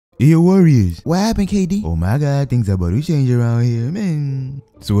Hey, Warriors. What happened, KD? Oh my God, things are about to change around here, man.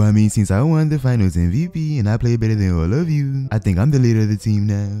 So I mean, since I won the finals MVP and I played better than all of you, I think I'm the leader of the team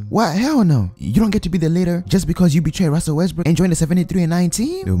now. What? Hell no. You don't get to be the leader just because you betrayed Russell Westbrook and joined the 73-9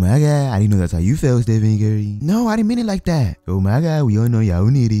 team? Oh my God, I didn't know that's how you felt, Stephen Curry. No, I didn't mean it like that. Oh my God, we all know y'all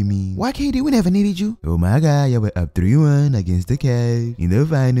needed me. Why, KD? We never needed you. Oh my God, y'all were up 3-1 against the Cavs in the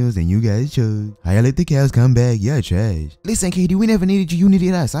finals and you guys choked. How y'all let the Cavs come back? Y'all trash. Listen, KD, we never needed you. You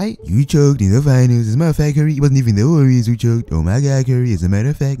needed us, right? You choked in the finals. As a matter of fact, Curry, it wasn't even the Warriors who choked. Oh my God, Curry, as a matter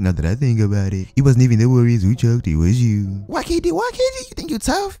of fact, not that I think about it, it wasn't even the Warriors who choked, it was you. Why, KD? Why, KD? You think you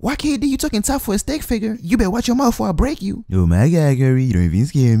tough? Why, KD? You talking tough for a stick figure? You better watch your mouth before I break you. Oh my God, Curry, you don't even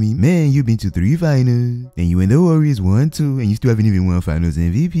scare me. Man, you've been to 3 finals, and you and the Warriors won 2, and you still haven't even won finals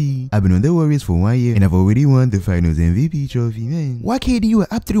MVP. I've been on the Warriors for 1 year, and I've already won the finals MVP trophy, man. Why, KD? You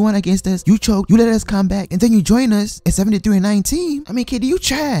were up 3-1 against us. You choked. You let us come back, and then you join us at 73-9 team. I mean, KD, you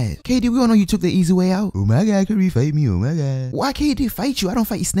trash. KD, we all know you took the easy way out. Oh my God, Curry, fight me. Oh my God. Why, KD, fight you? I don't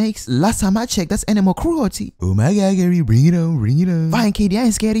fight snakes. Last time I checked, that's animal cruelty. Oh my God, Curry, bring it on, bring it on. Fine, KD, I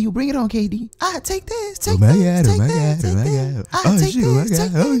ain't scared of you. Bring it on, KD. Take this, take oh my this, God, take oh my this, God, take oh my this. God. Oh, Oh take shit, oh my this, God,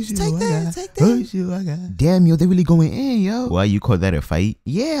 take oh this, shit, take oh my this, God, take oh this. shit, oh my God. Damn, yo, they really going in, yo. Why you call that a fight?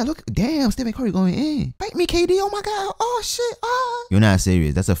 Yeah, look, damn, Stephen Curry going in. Fight me, KD. Oh my God. Oh shit. Oh. You're not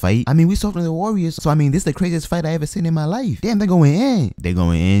serious. That's a fight? I mean, we saw from the Warriors, so I mean, this is the craziest fight I ever seen in my life. Damn, they're going in. They're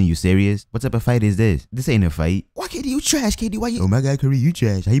going in? You serious? What type of fight is this? This ain't a fight. Why, KD? You trash, KD. Why you? Oh my God, Curry, you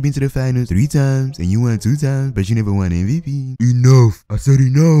trash. How you been to the finals 3 times and you won 2 times, but you never won MVP? Enough. I said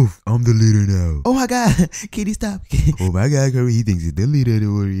enough. I'm the leader now. Oh my God, KD, stop. Oh my God, Curry, he thinks he's the leader of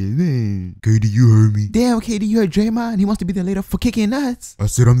the Warriors, man. KD, you heard me. Damn, KD, you heard Draymond? He wants to be the leader for kicking nuts. I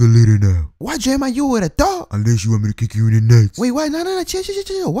said I'm the leader now. Why, Draymond? You would have thought. Unless you want me to kick you in the nuts. Wait, what? No,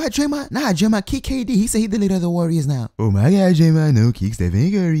 chill. Why, Draymond? Nah, Draymond kick KD. He said he's the leader of the Warriors now. Oh my God, Draymond, no, kick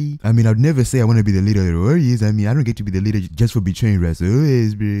Stephen Curry. I mean, I'd never say I want to be the leader of the Warriors. I mean, I don't get to be the leader just for betraying Russell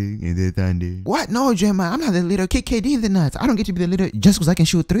Westbrook and the Thunder. What? No, Draymond, I'm not the leader. Kick KD in the nuts. I don't get to be the leader just because I can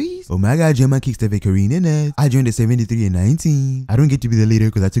shoot threes. Oh my God, Draymond kicked Stephen Curry in the nuts. I joined the 73-9 team. I don't get to be the leader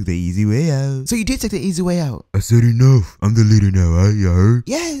because I took the easy way out. So you did take the easy way out. I said enough. I'm the leader now, right? You heard?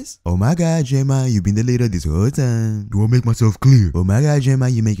 Yes. Oh my God, Draymond, you've been the leader this whole time. Do I make myself clear? Oh my God,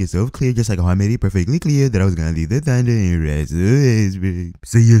 Draymond, you make yourself clear just like how I made it perfectly clear that I was gonna leave the Thunder and Russell Westbrook.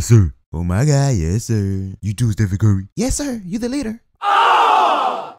 Say yes, sir. Oh my God, yes, sir. You too, Stephen Curry. Yes, sir. You the leader. Oh!